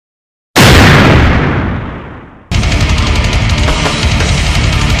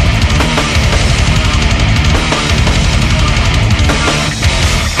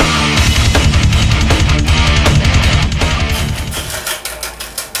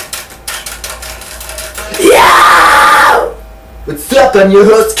What's up? I'm your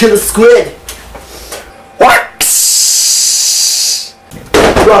host, Killer Squid.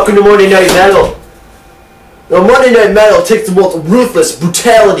 Welcome to Monday Night Metal. Now, Monday Night Metal takes the most ruthless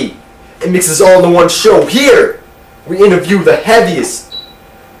brutality and mixes all into one show. Here, we interview the heaviest,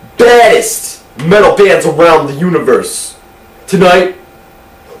 baddest metal bands around the universe. Tonight,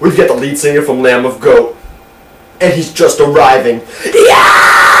 we've got the lead singer from Lamb of God, and he's just arriving. Yeah!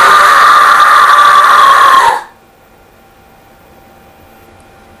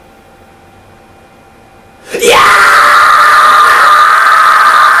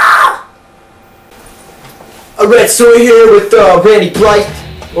 Alright, so we're here with Randy Blight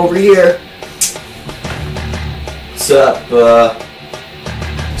over here. What's up?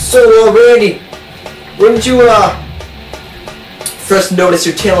 Randy, when did you first notice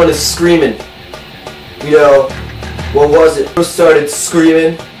your talent is screaming? You know, what was it? First started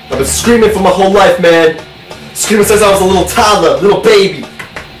screaming. I've been screaming for my whole life, man. Screaming since I was a little toddler, little baby.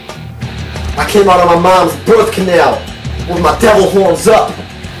 I came out of my mom's birth canal with my devil horns up.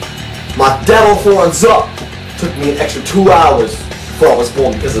 My devil horns up. Took me an extra 2 hours before I was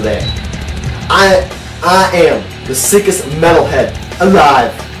born because of that. I am the sickest metalhead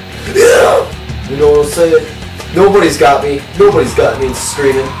alive. You know what I'm saying? Nobody's got me. Nobody's got me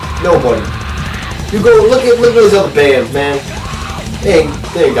screaming. Nobody. You go look at those other bands, man. They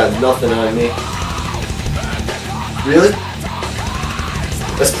ain't got nothing on me. Really?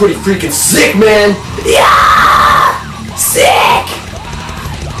 That's pretty freaking sick, man. Yeah! Sick!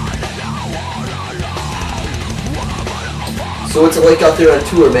 So what's it like out there on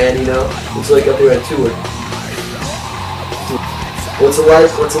tour, man, you know? What's it like out there on tour? What's it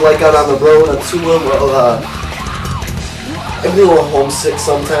like out on the road on tour? Well, I get a little homesick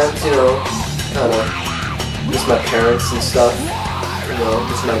sometimes, you know. Kinda miss my parents and stuff. You know,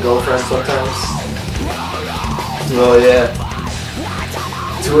 miss my girlfriend sometimes. Oh yeah.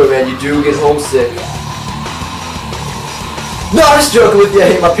 Tour, man, you do get homesick. No, I'm just joking with you. I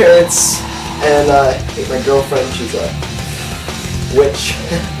hate my parents. And I hate my girlfriend. She's a witch,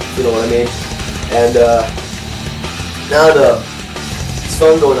 you know what I mean? And it's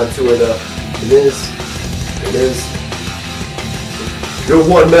fun going on tour though. It is. You're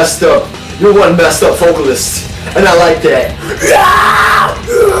one messed up vocalist, and I like that.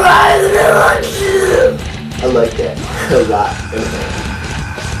 I like that a lot.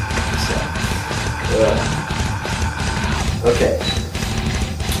 So, okay.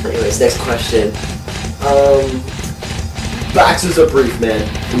 Anyways, next question. Boxers are brief, man.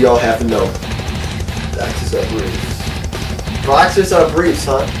 We all have to know. Boxers are briefs. Boxers are briefs,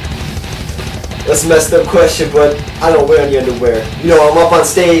 huh? That's a messed up question, but I don't wear any underwear. You know, I'm up on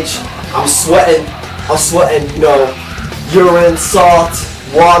stage, I'm sweating, you know, urine, salt,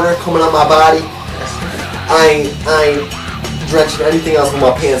 water coming on my body. I ain't drenching anything else with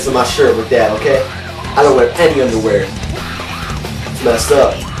my pants and my shirt with that, okay? I don't wear any underwear. It's messed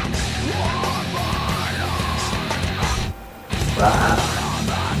up. Wow.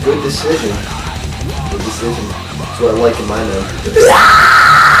 Good decision. Good decision. That's what I like in my name.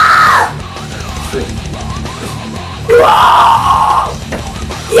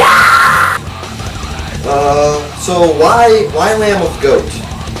 So why Lamb of God?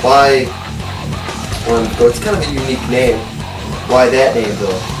 Why Lamb of God? It's kind of a unique name. Why that name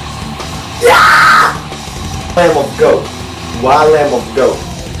though? Lamb of God. Why Lamb of God?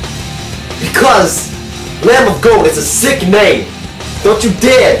 Because Lamb of God is a sick name. Don't you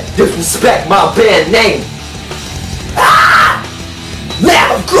dare disrespect my band name.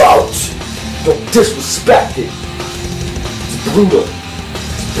 Lamb of God. Don't disrespect it. It's brutal.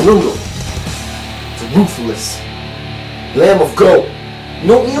 It's brutal. It's ruthless. Lamb of God. You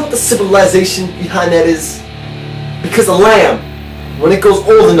know what the civilization behind that is? Because a lamb, when it goes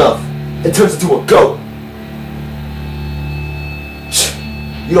old enough, it turns into a goat.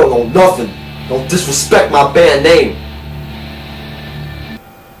 You don't know nothing. Don't disrespect my band name.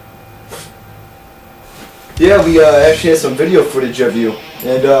 Yeah, we actually had some video footage of you,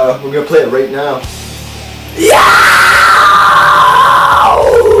 and we're gonna play it right now. Yeah!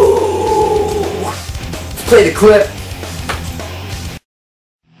 Let's play the clip.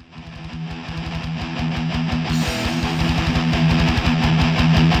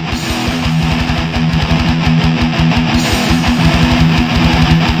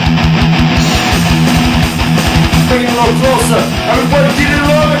 Closer! Everybody get a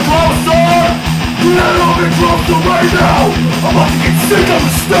little bit closer! Get a little bit closer right now! I'm about to get sick on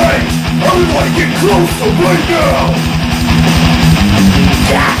the stage! Everybody get closer right now!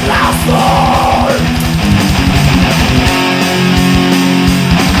 Get closer!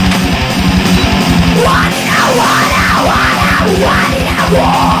 Wanna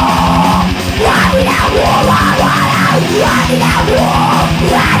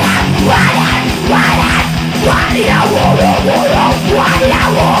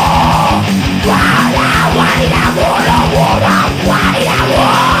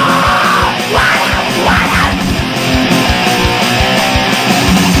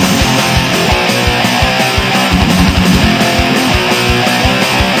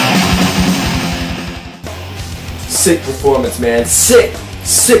Sick performance, man. Sick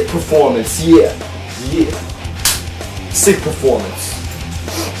performance. Yeah. Sick performance.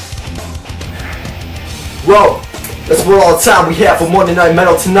 Well, that's what all the time we have for Monday Night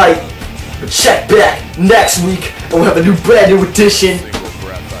Metal tonight. But check back next week and we'll have a brand new edition.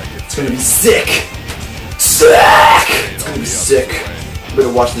 It's gonna be sick. It's gonna be sick. You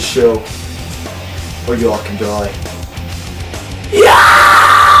better watch the show or y'all can die. Yeah!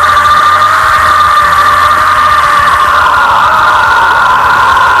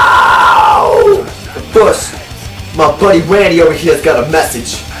 First, my buddy Randy over here has got a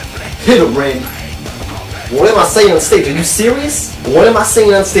message. Hit him, Randy. What am I saying on stage? Are you serious? What am I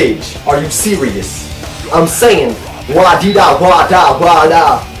saying on stage? Are you serious? I'm saying wah-dee-da, wah-da,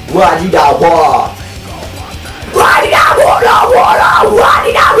 wah-da, wah-dee-da, wah. Wah-dee-da, wah-da, wah-da,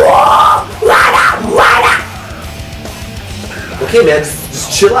 wah-dee-da, wah, wah-da, wah-da. Okay, man,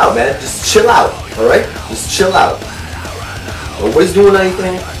 just chill out, man. Just chill out, alright? Just chill out. Nobody's doing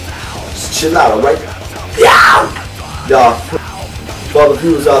anything. Just chill out, alright? Yeah! For all the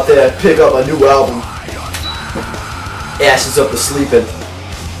viewers out there, pick up my new album, Ashes Up to Sleeping.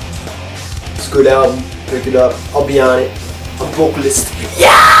 It's a good album, pick it up, I'll be on it. I'm a vocalist.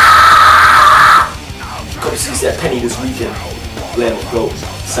 Yeah! Come see that Penny this weekend. Glenn will go,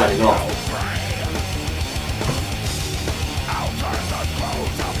 signing off.